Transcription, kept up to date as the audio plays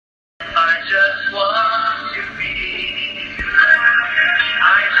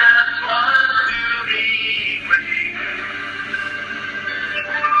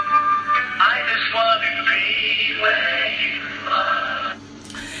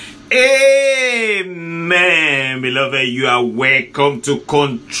Amen. Beloved, you are welcome to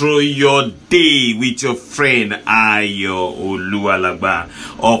control your day with your friend Ayo Oluwalagba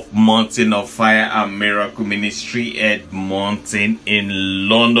of Mountain of Fire and Miracle Ministry at Mountain in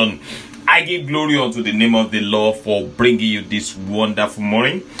London. I give glory unto the name of the Lord for bringing you this wonderful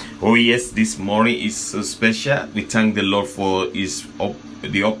morning. Oh yes, this morning is so special. We thank the Lord for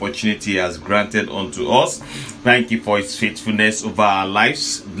the opportunity he has granted unto us. Thank you for his faithfulness over our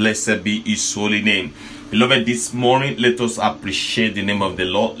lives. Blessed be his holy name. Beloved, this morning, let us appreciate the name of the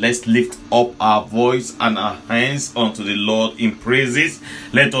Lord. Let's lift up our voice and our hands unto the Lord in praises.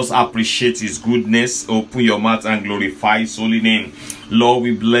 Let us appreciate his goodness. Open your mouth and glorify his holy name. Lord,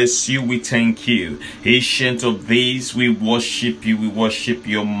 we bless you. We thank you. Ancient of days, we worship you. We worship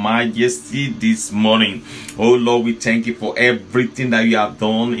your majesty this morning. Oh Lord, we thank you for everything that you have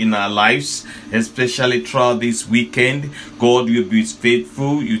done in our lives, especially throughout this weekend. God, you be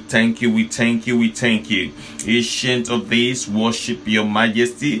faithful. You thank you. We thank you. We thank you. Ancient of days, worship your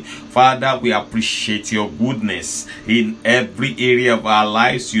majesty. Father, we appreciate your goodness in every area of our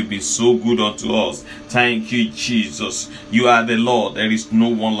lives. You've been so good unto us. Thank you, Jesus. You are the Lord. There is no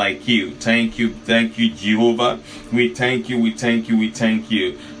one like you. Thank you, Jehovah. We thank you, we thank you, we thank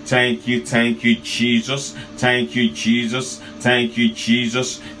you. Thank you, Jesus. Thank you, Jesus. Thank you,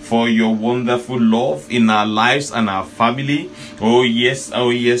 Jesus, for your wonderful love in our lives and our family. Oh yes, oh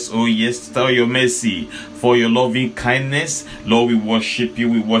yes, oh yes. Tell your mercy for your loving kindness. Lord, we worship you.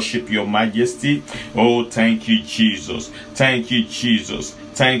 We worship your majesty. Oh, thank you, Jesus. Thank you, Jesus.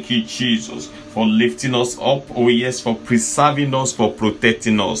 Thank you, Jesus, for lifting us up. Oh yes, for preserving us, for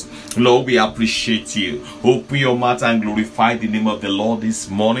protecting us. Lord, we appreciate you. Open your mouth and glorify the name of the Lord this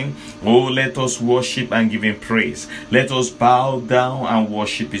morning. Oh, let us worship and give him praise. Let us bow down and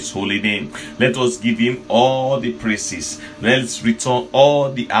worship his holy name. Let us give him all the praises. Let's return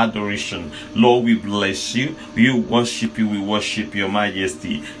all the adoration. Lord, we bless you. We worship you. We worship your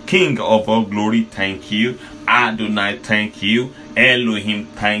majesty. King of all glory, thank you. Adonai, thank you. Elohim,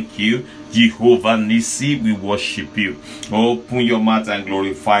 thank you. Jehovah Nissi, we worship you. Open your mouth and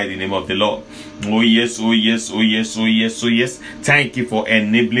glorify the name of the Lord. Oh yes, oh yes, oh yes, oh yes, oh yes. Thank you for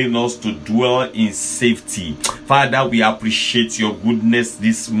enabling us to dwell in safety. Father, we appreciate your goodness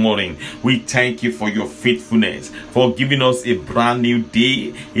this morning. We thank you for your faithfulness, for giving us a brand new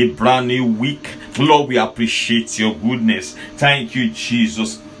day, a brand new week. Lord, we appreciate your goodness. Thank you,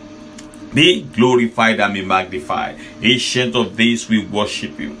 Jesus. Be glorified and be magnified. Ancient of days, we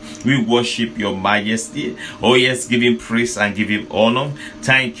worship you. We worship your majesty. Oh yes, give him praise and give him honor.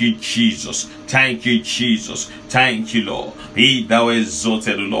 Thank you, Jesus. Thank you, Jesus. Thank you, Lord. Be thou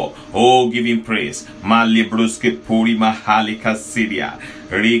exalted, Lord. Oh, give him praise. Malibruske puri mahalika siria.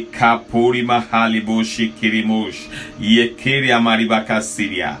 Rika puri mahaliboshi kirimosh. Yekiria maribaka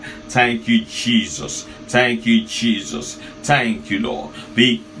siria. Thank you, Jesus. Thank you, Jesus. Thank you, Lord.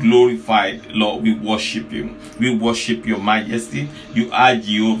 Be glorified, Lord. We worship you. We worship your majesty. You are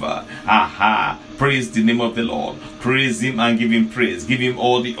Jehovah. Aha. Praise the name of the Lord. Praise him and give him praise. Give him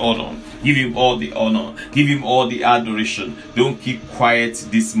all the honor. Give him all the honor. Give him all the adoration. Don't keep quiet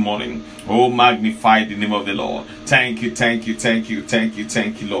this morning. Oh, magnify the name of the Lord. Thank you, thank you, thank you, thank you,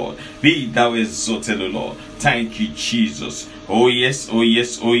 thank you, Lord. Be thou exalted, O Lord. Thank you, Jesus. Oh yes, oh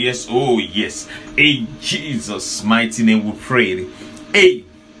yes, oh yes, oh yes. In Jesus' mighty name we pray.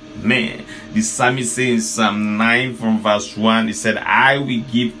 Amen. The psalmist says in Psalm 9 from verse 1, he said, I will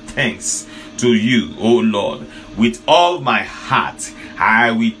give thanks to you, O Lord, with all my heart.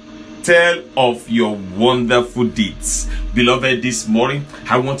 I will tell of your wonderful deeds. Beloved, this morning,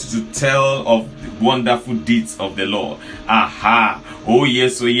 I want you to tell of the wonderful deeds of the Lord. Aha. Oh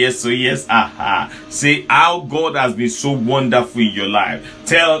yes, oh yes, oh yes. Aha. Say how God has been so wonderful in your life.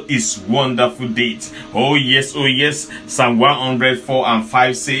 Tell his wonderful deeds. Oh yes, oh yes. Psalm 104 and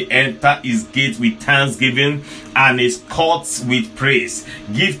 5 say, enter his gate with thanksgiving and his courts with praise.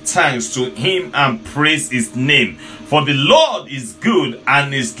 Give thanks to him and praise his name. For the Lord is good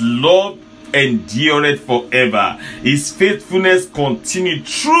and his love endureth forever. His faithfulness continued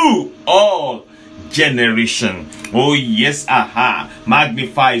through all generation. Oh yes, aha.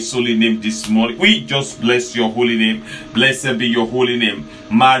 Magnify his holy name this morning. We just bless your holy name. Blessed be your holy name.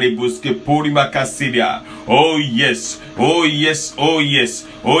 Maribuske Purima Kasidia. Oh yes, oh yes, oh yes,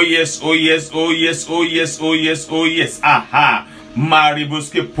 oh yes, oh yes, oh yes, oh yes, oh yes, oh yes, aha.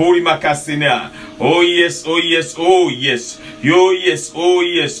 Maribuske Pori Makasina. Oh yes, oh yes, oh yes. Oh yes, oh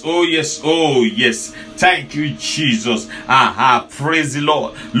yes, oh yes, oh yes. Thank you, Jesus. Aha, praise the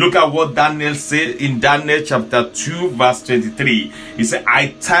Lord. Look at what Daniel said in Daniel chapter 2, verse 23. He said, I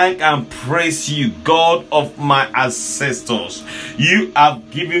thank and praise you, God of my ancestors. You have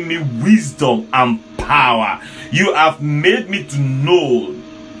given me wisdom and power. You have made me to know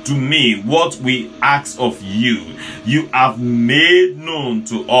to me what we ask of you. You have made known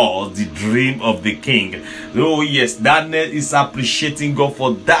to us the dream of the king. Oh yes, Daniel is appreciating God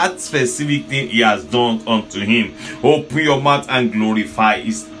for that specific thing he has done unto him. Open your mouth and glorify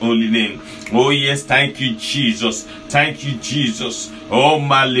his holy name. Oh yes, thank you, Jesus. Thank you, Jesus. Oh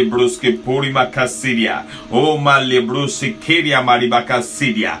my lebroske porimakasidia. Oh my lebroske keria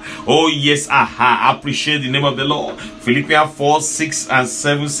maribakasidia. Oh yes, aha. Appreciate the name of the Lord. Philippians 4, 6 and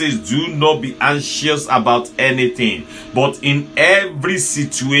 7 says, do not be anxious about anything, but in every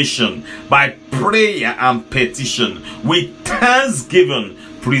situation, by prayer and petition, with thanksgiving,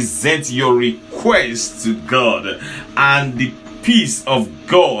 present your requests to God, and the peace of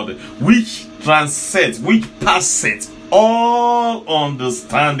God, which transcends, which passeth all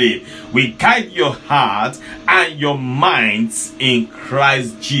understanding, will guide your heart and your minds in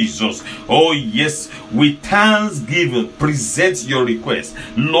Christ Jesus. Oh yes, with thanksgiving, present your request.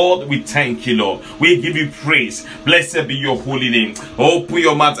 Lord, we thank you, Lord. We give you praise. Blessed be your holy name. Open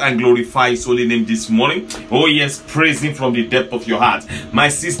your mouth and glorify his holy name this morning. Oh yes, praise him from the depth of your heart. My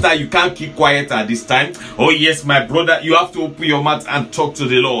sister, you can't keep quiet at this time. Oh yes, my brother, you have to open your mouth and talk to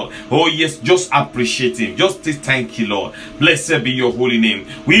the Lord. Oh yes, just appreciate him. Just say thank you, Lord. Blessed be your holy name.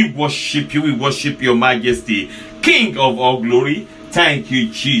 We worship you. We worship your majesty, King of all glory. Thank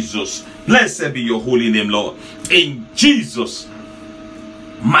you, Jesus. Blessed be your holy name, Lord. In Jesus'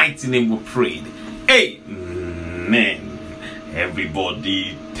 mighty name we prayed. Amen.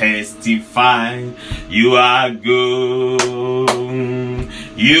 Everybody testify, you are good.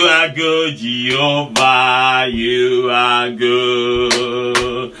 You are good, Jehovah. You are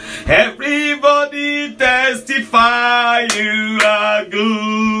good. Everybody testify, you are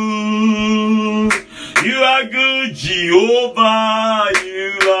good. You are good, Jehovah.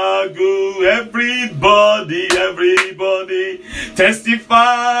 You are good. Everybody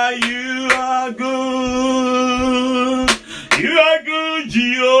testify, you are good. You are good,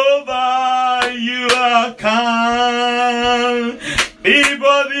 Jehovah. You are kind.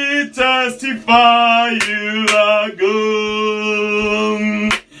 Everybody testify, you are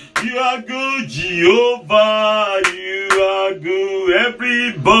good. You are good, Jehovah. You are good.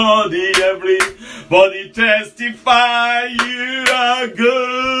 Everybody testify, you are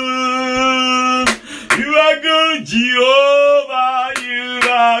good. You are good, Jehovah. You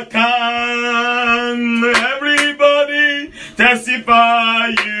are kind. Everybody testify,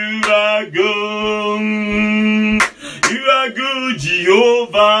 you are good. You are good,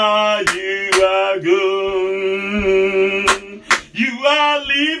 Jehovah. You are good. You are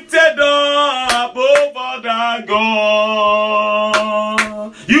lifted up over the God.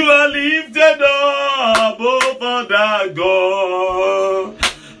 You are lifted up over the God.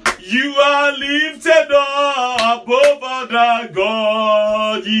 You are lifted up over the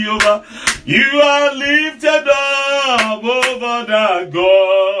God, Jehovah. You are lifted up over the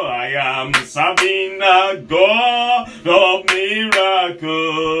God. I am serving a God of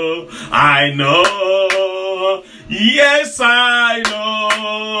miracle. I know. Yes, I know.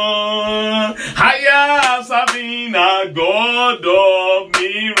 I am serving a God of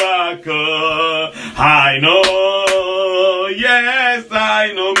miracle. I know. Yes,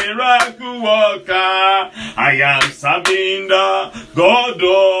 I know. Miracle worker. I am serving the God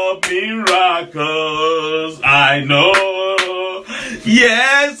of miracles. I know.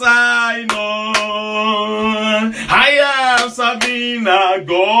 Yes, I know. I am serving a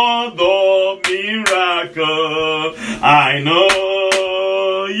God of miracle. I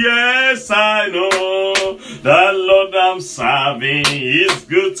know. Yes, I know. The Lord I'm serving is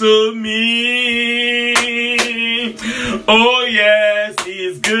good to me. Oh yes,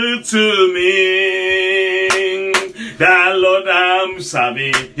 he's good to me. The Lord I'm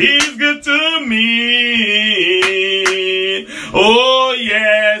serving is good to me. Oh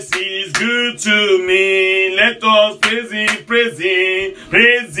yes, he's good to me. Let us praise him, praise him,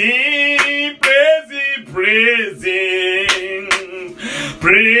 praise him, praise him, praise him,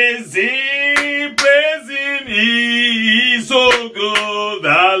 praise him, praise him. He is so good.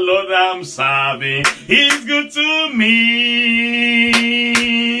 The Lord I'm serving is good to me.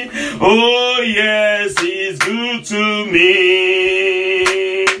 Oh yes, he's good to me.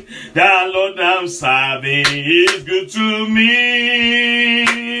 The Lord I'm I'm serving is good to me.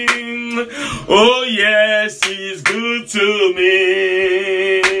 Oh yes, he's good to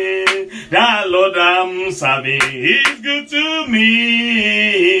me. The Lord I'm serving is good to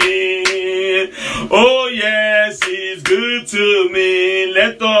me. Oh yes, he's good to me.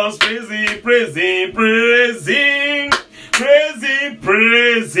 Let us praise him, praise him, praise him, praise him,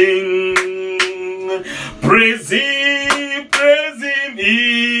 praise him, praise him, praise him.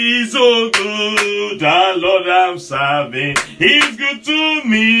 He's so good. The Lord I'm serving, he's good to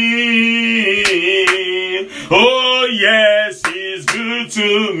me. Oh yes, he's good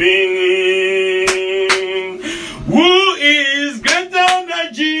to me. Who is greater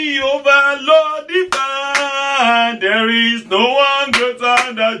than Jehovah, Lord divine? There is no one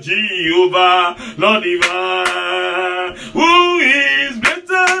greater than Jehovah, Lord divine. Who is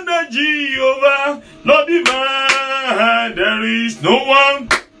greater than Jehovah, Lord divine? There is no one.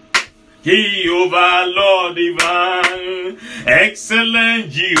 Jehovah, Lord divine, excellent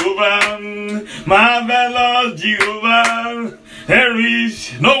Jehovah, marvelous Jehovah. There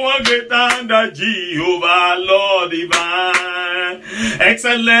is no one greater than Jehovah, Lord divine,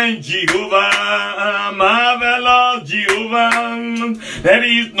 excellent Jehovah, marvelous Jehovah. There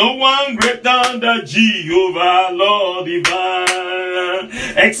is no one greater than Jehovah, Lord divine,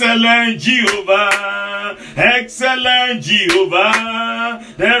 excellent Jehovah, excellent Jehovah.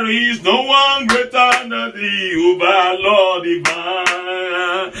 There is no one greater than Jehovah, Lord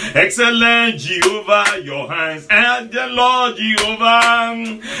divine, excellent Jehovah. Your hands and the Lord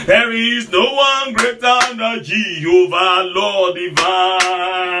Jehovah. There is no one greater than Jehovah, Lord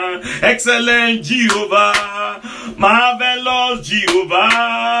divine, excellent Jehovah, marvelous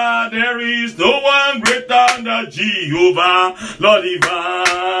Jehovah. There is no one greater than Jehovah, Lord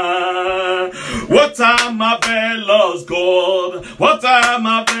divine. What a marvelous God, what a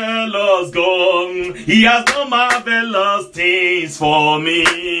marvelous God. He has done marvelous things for me.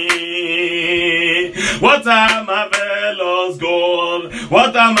 What a marvelous God,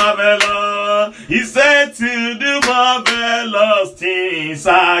 what a marvelous. He said to do marvelous things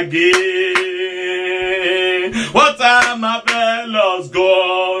again. What a marvelous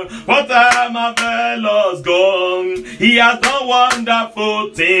God, what a marvelous God. He has done wonderful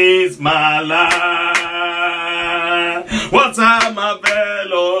things, my life. What a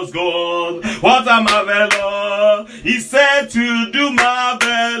marvelous God, what a marvelous. He said to do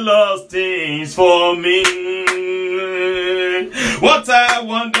marvelous things for me. What a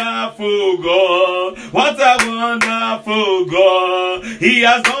wonderful God, what a wonderful God. He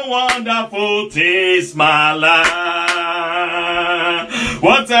has done wonderful things, my life.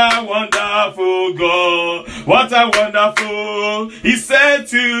 What a wonderful God, what a wonderful. He said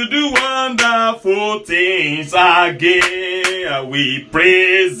to do wonderful things again. We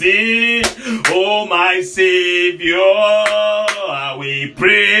praise him, oh my Savior. We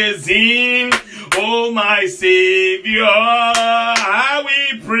praise him, oh my Savior.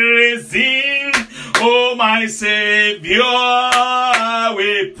 We praise him, oh my Savior.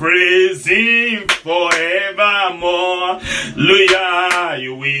 We praise him forevermore.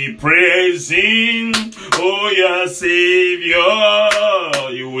 Hallelujah. We praise him, oh your Savior.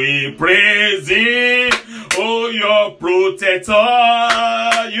 We praise him, oh your protector.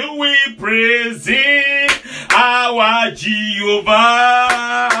 You will praise him, our Jehovah.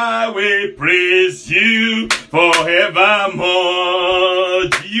 We praise you forevermore.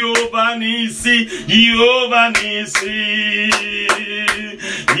 Jehovah Nissi, Jehovah Nissi,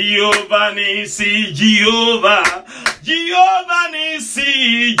 Jehovah Nissi, Jehovah. Jehovah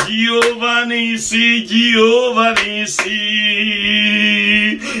Nissi, Jehovah Nissi, Jehovah Nissi,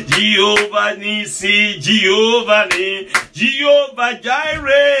 Jehovah Nissi, Jehovah Nissi, Jehovah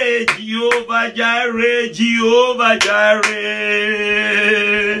Jireh, Jehovah Jireh, Jehovah Jireh,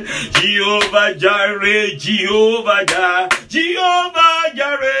 Jehovah Jireh, Jehovah Jireh, Jehovah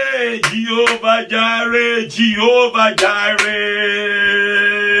Jireh, Jehovah Jireh, Jehovah Jireh,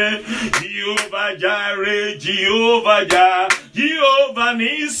 Jehovah Jireh, Jehovah Jireh, Jehovah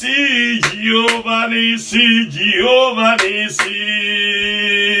Nissi, Jehovah Nissi, Jehovah Nissi,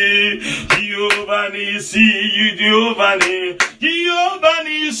 Jehovah Nissi, Jehovah Nissi, Jehovah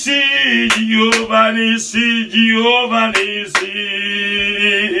Nissi, Jehovah Nissi, Jehovah Nissi,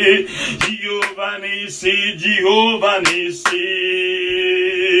 Jehovah Nissi, Jehovah Nissi,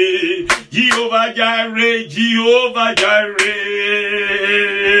 Jehovah Jireh, Jehovah Jireh,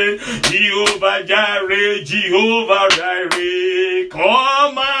 Jehovah Jireh, Jehovah Jireh.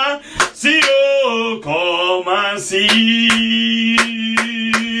 Come and see, oh, come and see.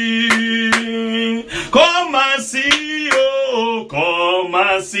 Come and see, oh, come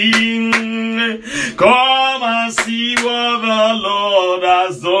and see. Come and see what the Lord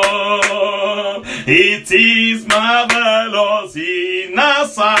has done. It is marvelous in our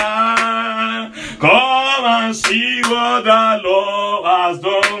sight. Come and see what the Lord has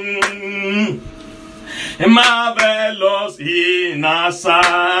done. Marvelous in our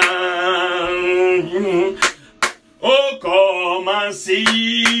sight. Oh, come and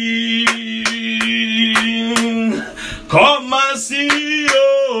see. Come and see,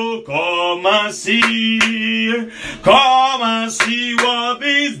 oh, come and see. Come and see what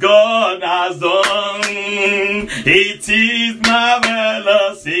this God has done. It is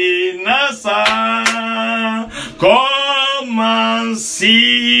marvelous in our sight. Come and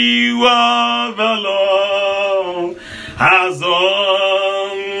see what the Lord has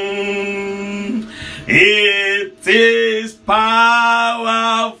done. It is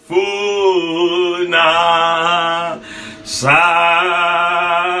powerful now.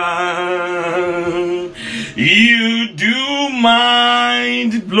 You do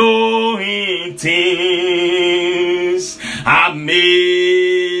mind-blowing things, amazing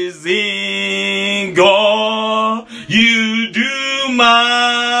God. You do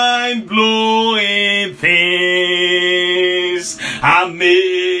mind-blowing things, amazing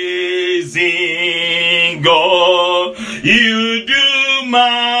God. You do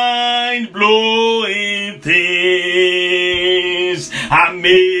mind-blowing things,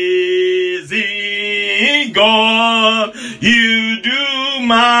 amazing God. You do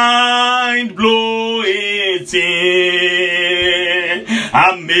mind-blowing things,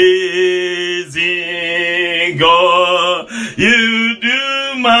 amazing God. You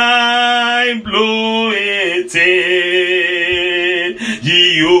do mind-blowing things,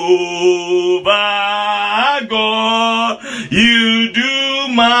 Jehovah God. You do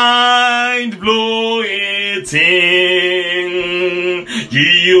mind-blowing things,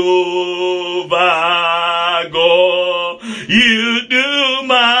 Jehovah God. You do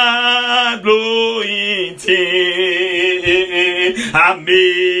mind-blowing things,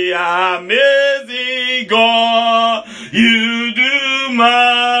 amazing God. You do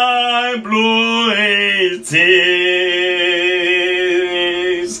mind-blowing things,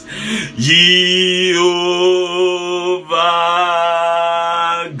 Jehovah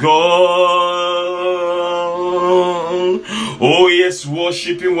God. Oh yes,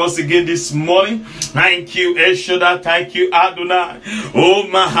 worshiping once again this morning. Thank you, El Shaddai. Thank you, Adonai. Oh,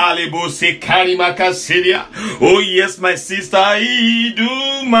 Mahalebo Sekari Makasidia. Oh yes, my sister, he do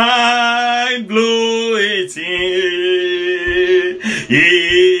mind-blowing things.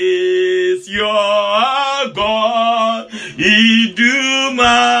 Yes, your God, he do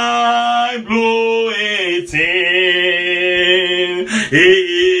mind-blowing things.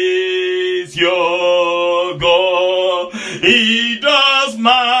 Is your God, he does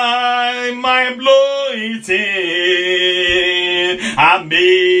mind-blowing things, amazing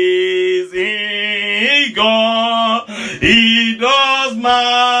God, he does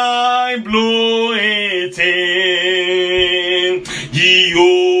mind-blowing things,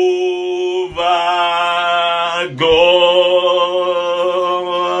 Jehovah God.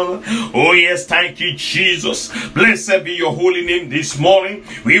 Oh yes, thank you, Jesus. Blessed be your holy name this morning.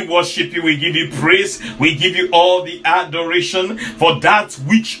 We worship you, we give you praise, we give you all the adoration for that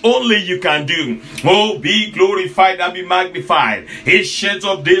which only you can do. Oh, be glorified and be magnified. Ancient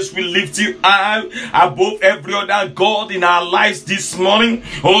of days, we lift you high above every other God in our lives this morning.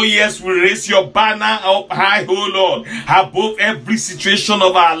 Oh yes, we raise your banner up high, oh Lord, above every situation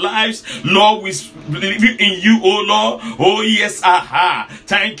of our lives. Lord, we believe in you, oh Lord. Oh yes, aha.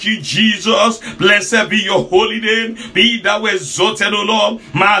 Thank you, Jesus. Blessed be your holy name. Be thou exalted, O Lord.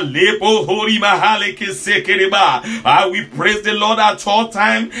 I will praise the Lord at all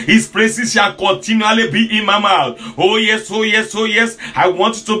times. His praises shall continually be in my mouth. Oh yes, oh yes, oh yes. I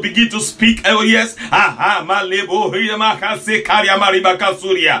want you to begin to speak. Oh yes. Aha. Malebo Himakase Karia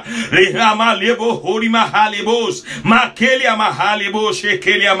Maribakasuria. Rehamalebo Horima Halebos. Makelia Mahalebo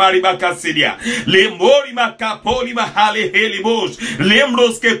Shekelia Maribakasidia. Lemori Makapoli Mahale Helebos.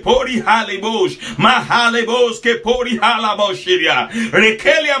 Lembros Kepori Halebos. Mahalebos Kepori Halaboshiria.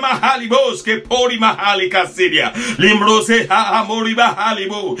 Rekelia Mahalebos Kepori Mahali Kasidia. Limbrose Hahamori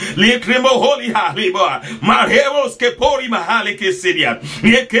Mahalebo. Lekremo Holy Halebo. Marhebos Kepori Mahali Kasidia.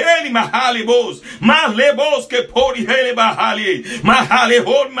 Yekeli Mahalebos. Malebos Kepori Hele Mahali. Mahale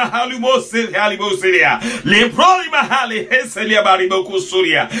Hon Mahalumos Halibosiria. Lemproli Mahali Heselia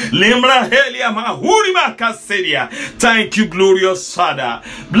Baribokusuria. Lembra Helia Mahuri Makasidia. Thank you, glorious Father.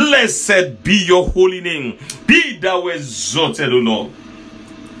 Blessed be your holy name. Be thou exalted, O Lord.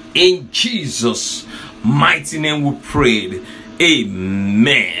 In Jesus' mighty name we prayed.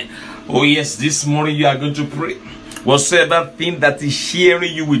 Amen. Oh yes, this morning you are going to pray. Whatsoever thing that is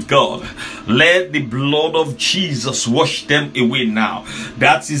sharing you with God, let the blood of Jesus wash them away now.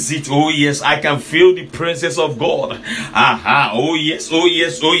 That is it. Oh yes, I can feel the presence of God. Aha. Oh yes, oh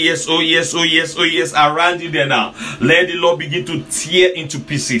yes, oh yes, oh yes, oh yes, oh yes. Around you there now. Let the Lord begin to tear into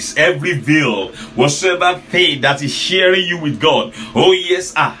pieces every veil. Whatsoever thing that is sharing you with God. Oh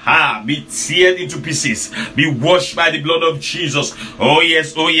yes, aha. Be teared into pieces. Be washed by the blood of Jesus. Oh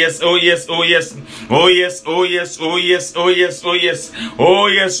yes, oh yes, oh yes, oh yes, oh yes, oh yes, oh yes, oh yes, oh yes, oh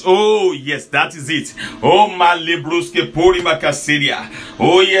yes, oh yes, that is it. Oh my libruske pori makasidia.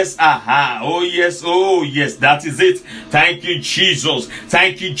 Oh yes, aha, oh yes, that is it. Thank you, Jesus.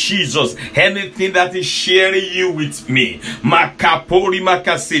 Thank you, Jesus. Anything that is sharing you with me, makapori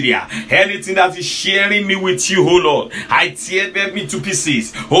makasidia. Anything that is sharing me with you, oh Lord, I tear them into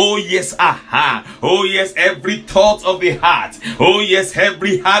pieces. Oh yes, aha. Oh yes, every thought of the heart. Oh yes,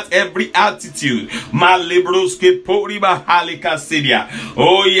 every heart, every attitude. My libruske pori mahalikasidia.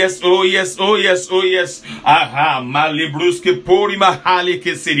 Oh yes, oh yes, oh yes, oh yes. Aha, my libruske pori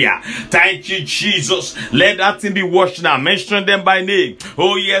mahalikasidia. Thank you, Jesus. Let that thing be washed now. Mention them by name.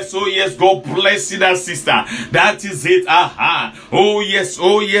 Oh yes, oh yes. God bless you, that sister. That is it. Aha. Oh yes,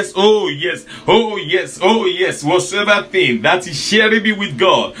 oh yes, oh yes, oh yes, oh yes. Whatsoever thing that is sharing me with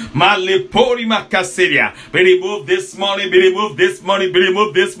God, Malepori Makaseria, be removed this morning, be removed this morning, be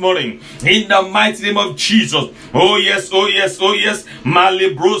removed this morning. In the mighty name of Jesus. Oh yes, oh yes, oh yes.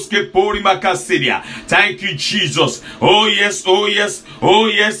 Malebroske Pori Makaseria. Thank you, Jesus. Oh yes, oh yes, oh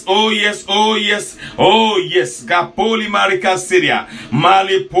yes, oh yes, oh yes, oh yes. Gapoli Marika Syria.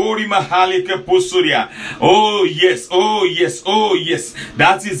 Malepori Mahalika Posuria. Oh yes, oh yes, oh yes.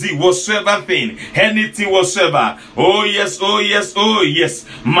 That is it. Whatsoever thing, anything whatsoever. Oh yes, oh yes, oh yes.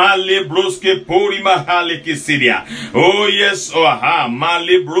 Malebroske Pori Mahalika Syria. Oh yes, oh ha.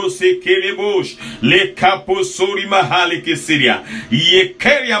 Malebrose Kelebosh. Le Kaposori Mahalika Syria.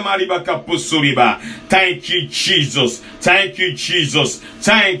 Yekeria Maribaka Posuriba. Thank you, Jesus. Thank you, Jesus.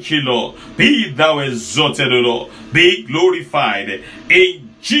 Thank you, Lord. Be thou exalted, O Lord. Be glorified. In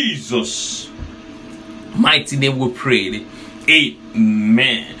Jesus' mighty name we pray.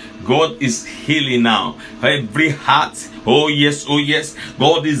 Amen. God is healing now every heart. Oh yes, oh yes.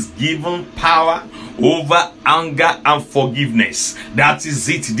 God is giving power over anger and forgiveness. That is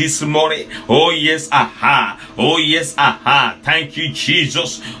it this morning. Oh yes, aha. Oh yes, aha. Thank you,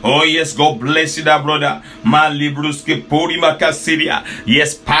 Jesus. Oh yes, God bless you, that brother. Malibruske pori makasiria.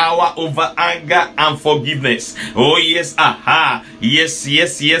 Yes, power over anger and forgiveness. Oh yes, aha. Yes,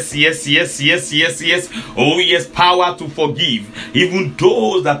 yes, yes, yes, yes, yes, yes, yes. Oh yes, power to forgive even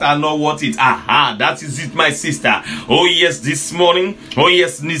those that are not worth it. Aha. That is it, my sister. Oh yes, this morning. Oh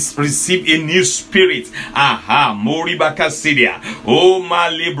yes, receive a new spirit. Aha, Moribakasidia. Oh,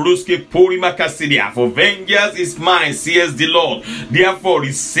 Malibruske Porimakasidia. For vengeance is mine, says the Lord. Therefore,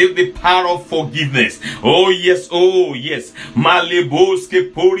 receive the power of forgiveness. Oh, yes, oh, yes.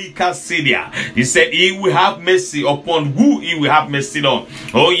 Malibuske Porikasidia. He said, He will have mercy upon who He will have mercy on.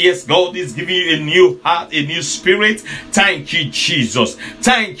 Oh, yes, God is giving you a new heart, a new spirit. Thank you, Jesus.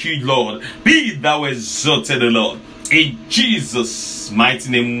 Thank you, Lord. Be thou exalted, Lord. In Jesus' mighty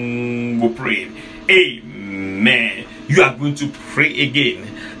name we pray. Amen. You are going to pray again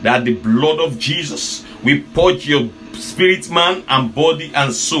that the blood of Jesus will purge your spirit, man, and body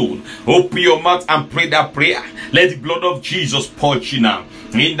and soul. Open your mouth and pray that prayer. Let the blood of Jesus purge you now.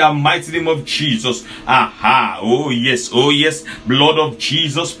 In the mighty name of Jesus. Aha. Oh yes. Oh yes. Blood of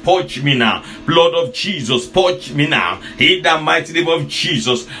Jesus, purge me now. Blood of Jesus, purge me now. In the mighty name of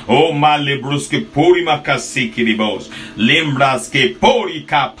Jesus. Oh my lebruske pori makasiki ribos. Lembraske pori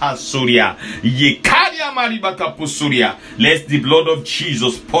kapasuria. Yekaria maribaka pusuria. Let the blood of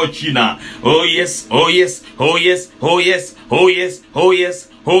Jesus purge you now. Oh yes. Oh yes. Oh yes. Oh yes. Oh yes. Oh yes.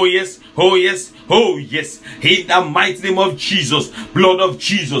 Oh yes. Oh yes. Oh yes. In the mighty name of Jesus. Blood of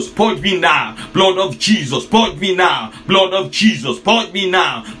Jesus, purge me now. Blood of Jesus, purge me now. Blood of Jesus, purge me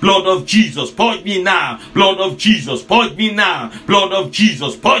now. Blood of Jesus, purge me now. Blood of Jesus, purge me now. Blood of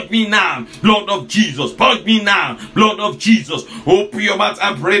Jesus, purge me now. Blood of Jesus, purge me now. Blood of Jesus. Open your mouth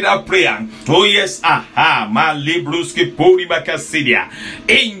and pray that prayer. Oh yes. Aha. Ma libruske pori makasidia.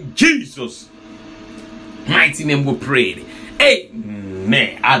 In Jesus' mighty name we prayed. Amen.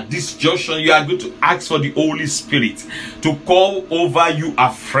 Amen. At this junction, you are going to ask for the Holy Spirit to come over you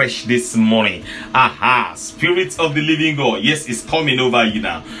afresh this morning. Aha. Spirit of the living God. Yes, it's coming over you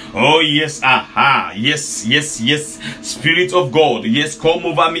now. Oh, yes. Aha. Yes, yes, yes. Spirit of God. Yes, come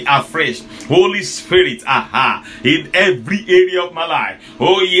over me afresh. Holy Spirit. Aha. In every area of my life.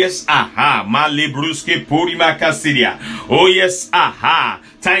 Oh, yes. Aha. Malebruske Purimakasidia. Oh, yes. Aha.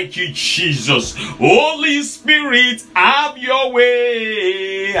 Thank you, Jesus. Holy Spirit, have your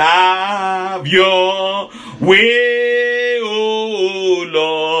way. Have your way, oh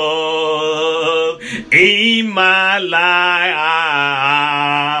Lord, in my life.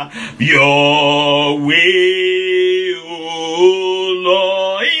 Have your way, oh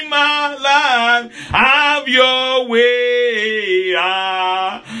Lord, in my life. Have your way.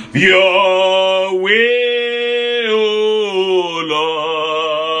 Have your way, oh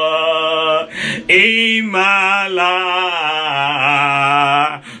Lord, in my life.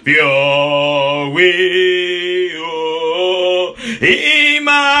 Your way, oh, in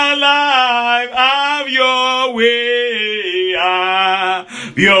my life. Have your way. Have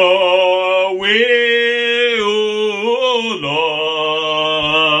your way, oh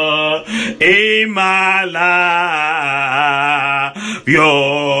Lord, in my life.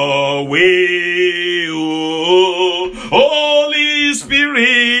 Your way, oh, Holy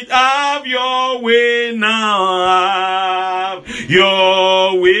Spirit, have your way now. Have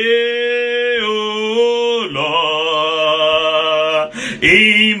your way, oh Lord,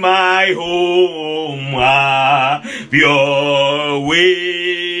 in my home. Have your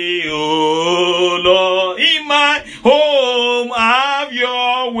way, oh Lord, in my home. Have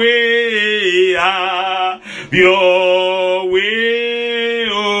your way. Have your way,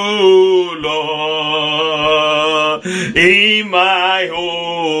 oh Lord, in my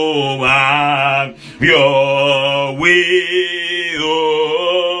home. Have your way,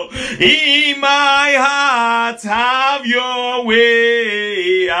 oh, in my heart. Have your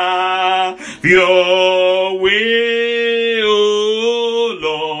way. Have your way, oh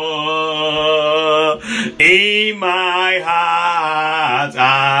Lord, in my heart.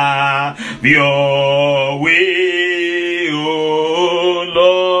 Have your way, oh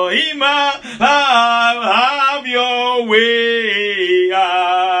Lord, in my heart. Have your way.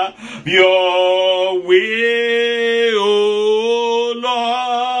 Have your way, oh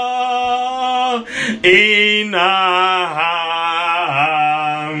Lord, in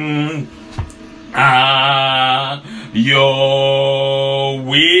your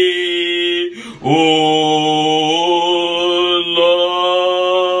way, oh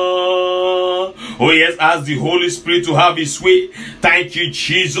Lord. Oh yes, ask the Holy Spirit to have his way. Thank you,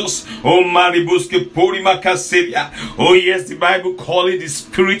 Jesus. Oh, Maribuske Porimakasidia. Oh yes, the Bible calling the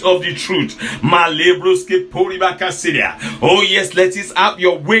Spirit of the truth. Malebruske Porimakasidia. Oh yes, let it have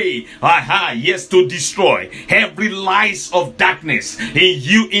your way. Aha, yes, to destroy every lies of darkness in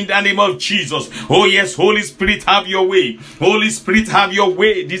you in the name of Jesus. Oh yes, Holy Spirit, have your way. Holy Spirit, have your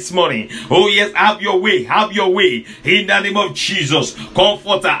way this morning. Oh yes, have your way. Have your way in the name of Jesus.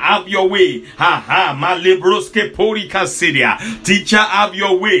 Comforter, have your way. Aha, Malebruske Porikasidia. Teacher, have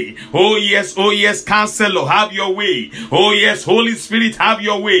your way. Oh yes, Counselor, have your way. Oh yes, Holy Spirit, have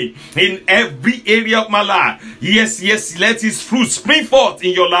your way in every area of my life. Yes, yes, let his fruit spring forth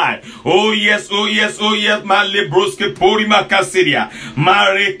in your life. Oh yes, Malebroske Porimakasidia.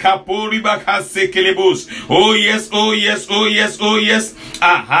 Mare Kapori Bakasekelebus. Oh yes.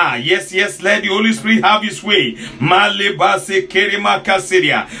 Aha, yes, let the Holy Spirit have his way. Malebase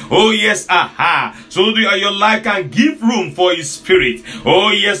Kerimakasidia. Oh yes, aha. So your life can give room for his Spirit. Oh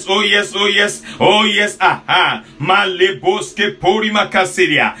yes, aha. Maleboske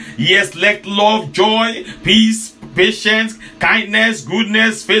Porimakasidia. Yes, let love, joy, peace, patience, kindness,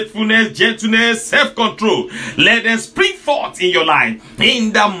 goodness, faithfulness, gentleness, self-control, let them spring forth in your life.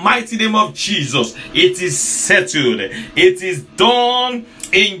 In the mighty name of Jesus, it is settled. It is done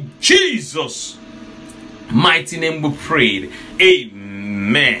in Jesus' mighty name we prayed.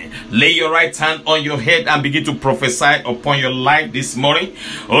 Amen. Lay your right hand on your head and begin to prophesy upon your life this morning.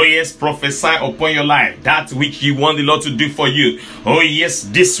 Oh yes, prophesy upon your life that which you want the Lord to do for you. Oh yes,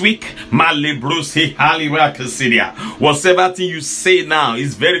 this week, whatever thing you say now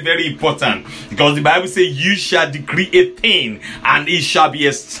is very, very important, because the Bible says you shall decree a thing and it shall be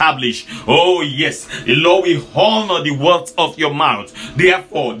established. Oh yes, the Lord will honor the words of your mouth.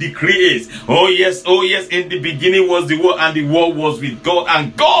 Therefore, decree it. Oh yes, in the beginning was the Word, and the Word was with God, and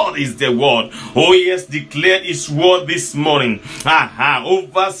and God is the word. Oh yes, declare his word this morning.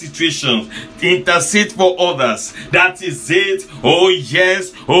 Over situations, intercede for others. That is it. Oh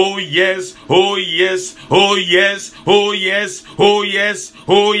yes, oh yes, oh yes, oh yes, oh yes, oh yes,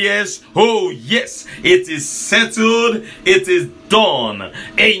 oh yes, oh yes. It is settled, it is done.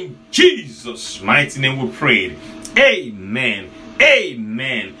 In Jesus' mighty name we pray. Amen.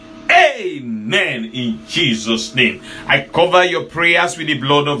 Amen. Amen. In Jesus' name. I cover your prayers with the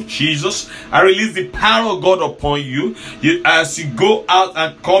blood of Jesus. I release the power of God upon you. As you go out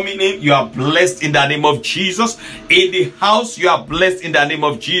and coming in, you are blessed in the name of Jesus. In the house, you are blessed in the name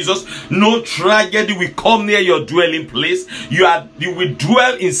of Jesus. No tragedy will come near your dwelling place. You will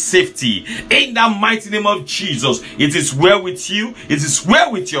dwell in safety. In the mighty name of Jesus. It is well with you. It is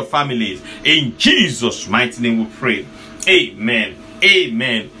well with your families. In Jesus' mighty name we pray. Amen.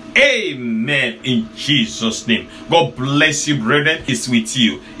 Amen. Amen. In Jesus' name. God bless you, brethren. It's with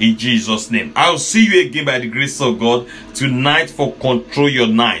you in Jesus' name. I'll see you again by the grace of God tonight for Control Your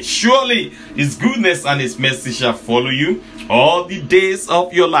Night. Surely his goodness and his mercy shall follow you all the days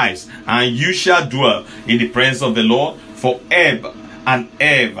of your lives, and you shall dwell in the presence of the Lord forever and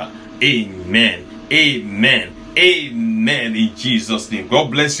ever. Amen. Amen. Amen. In Jesus' name.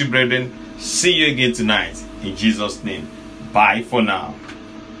 God bless you, brethren. See you again tonight in Jesus' name. Bye for now.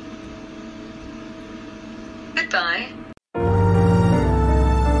 Goodbye.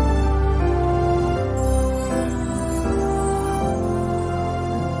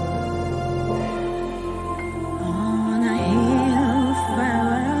 On a hill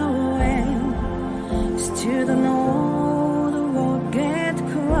far away stood an old rugged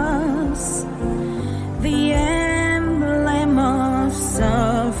cross, the emblem of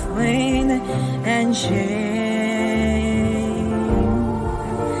suffering and shame.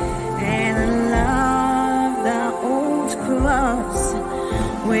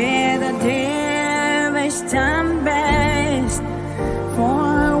 Where the devil stand best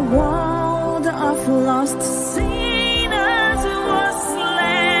for a world of lost sin.